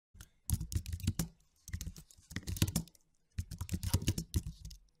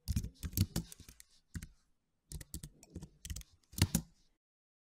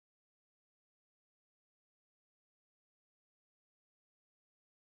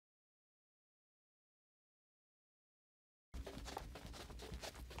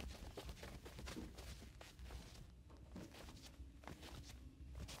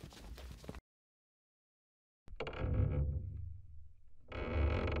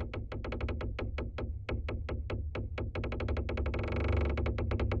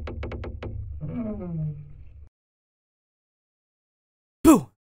Boo!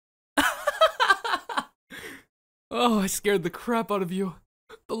 Oh, I scared the crap out of you.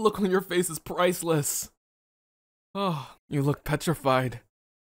 The look on your face is priceless. Oh, you look petrified.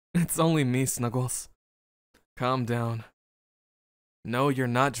 It's only me, Snuggles. Calm down. No, you're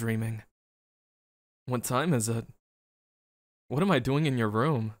not dreaming. What time is it? What am I doing in your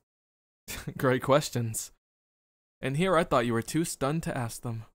room? Great questions. And here I thought you were too stunned to ask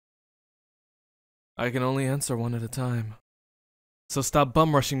them. I can only answer one at a time. So stop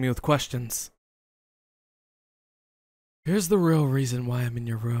bum rushing me with questions. Here's the real reason why I'm in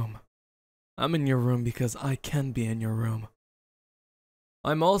your room. I'm in your room because I can be in your room.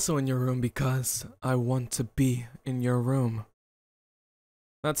 I'm also in your room because I want to be in your room.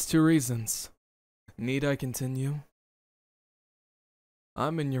 That's 2 reasons. Need I continue?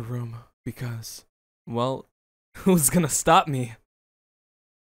 I'm in your room because, well, who's gonna stop me?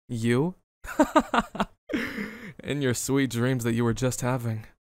 You? In your sweet dreams that you were just having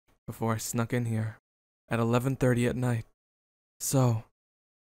before I snuck in here at 11:30 at night. So,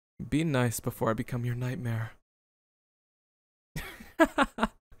 be nice before I become your nightmare.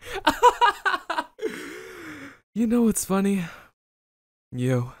 You know what's funny?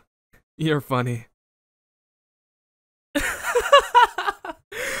 You're funny.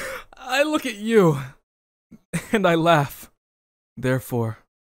 I look at you, and I laugh. Therefore,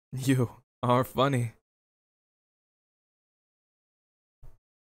 you are funny.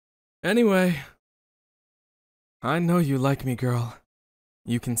 Anyway, I know you like me, girl.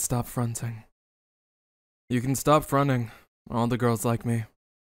 You can stop fronting. You can stop fronting. All the girls like me.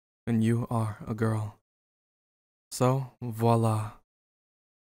 And you are a girl. So, voila.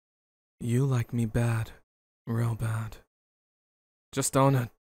 You like me bad. Real bad. Just own it.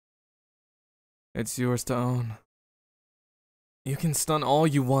 It's yours to own. You can stun all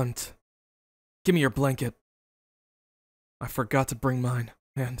you want. Give me your blanket. I forgot to bring mine,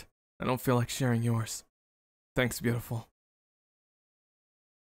 and I don't feel like sharing yours. Thanks, beautiful.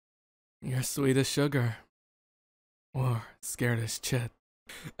 You're sweet as sugar. Or scared as chit.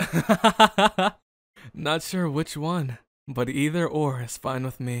 Not sure which one, but either or is fine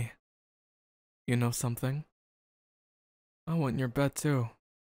with me. You know something? I want your bed too,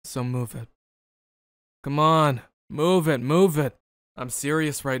 so move it. Come on, move it, move it. I'm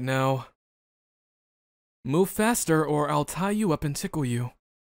serious right now. Move faster or I'll tie you up and tickle you.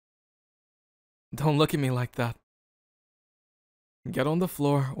 Don't look at me like that. Get on the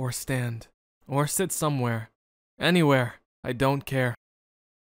floor or stand, or sit somewhere. Anywhere, I don't care.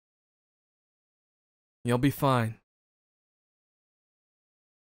 You'll be fine.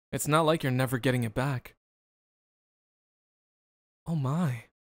 It's not like you're never getting it back. Oh my,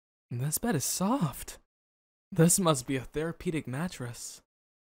 this bed is soft. This must be a therapeutic mattress.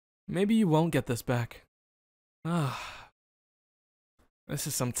 Maybe you won't get this back. Ah, this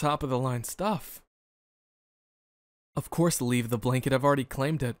is some top-of-the-line stuff. Of course leave the blanket, I've already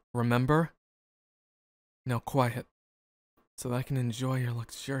claimed it, remember? Now quiet, so that I can enjoy your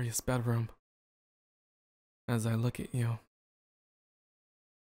luxurious bedroom. As I look at you.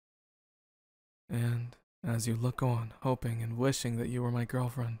 And as you look on, hoping and wishing that you were my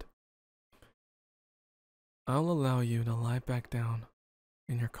girlfriend, I'll allow you to lie back down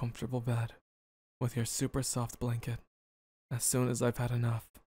in your comfortable bed with your super soft blanket as soon as I've had enough.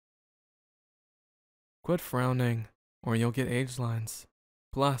 Quit frowning, or you'll get age lines.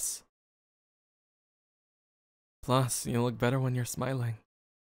 Plus, you look better when you're smiling.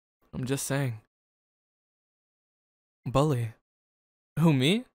 I'm just saying. Bully? Who,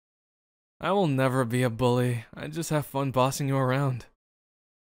 me? I will never be a bully. I just have fun bossing you around.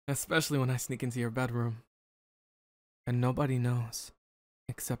 Especially when I sneak into your bedroom. And nobody knows,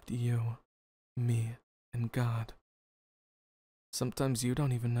 except you, me, and God. Sometimes you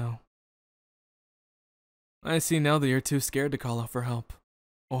don't even know. I see now that you're too scared to call out for help.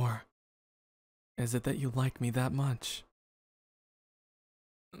 Or is it that you like me that much?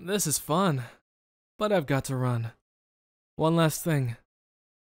 This is fun, but I've got to run. One last thing.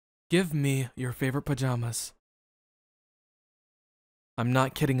 Give me your favorite pajamas. I'm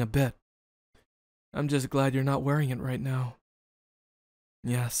not kidding a bit. I'm just glad you're not wearing it right now.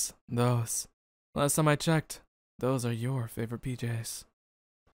 Yes, those. Last time I checked, those are your favorite PJs.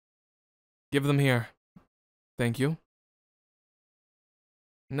 Give them here. Thank you.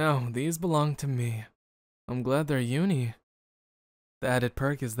 No, these belong to me. I'm glad they're uni. The added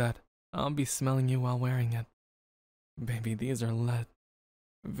perk is that I'll be smelling you while wearing it. Baby, these are lit.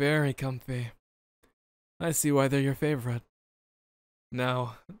 Very comfy. I see why they're your favorite.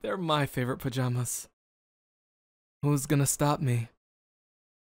 Now, they're my favorite pajamas. Who's gonna stop me?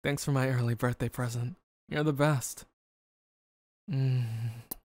 Thanks for my early birthday present. You're the best.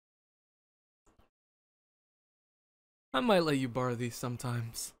 I might let you borrow these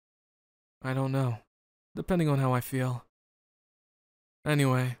sometimes. I don't know, depending on how I feel.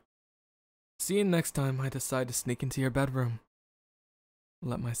 Anyway, see you next time I decide to sneak into your bedroom.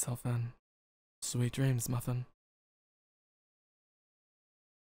 Let myself in. Sweet dreams, Muffin.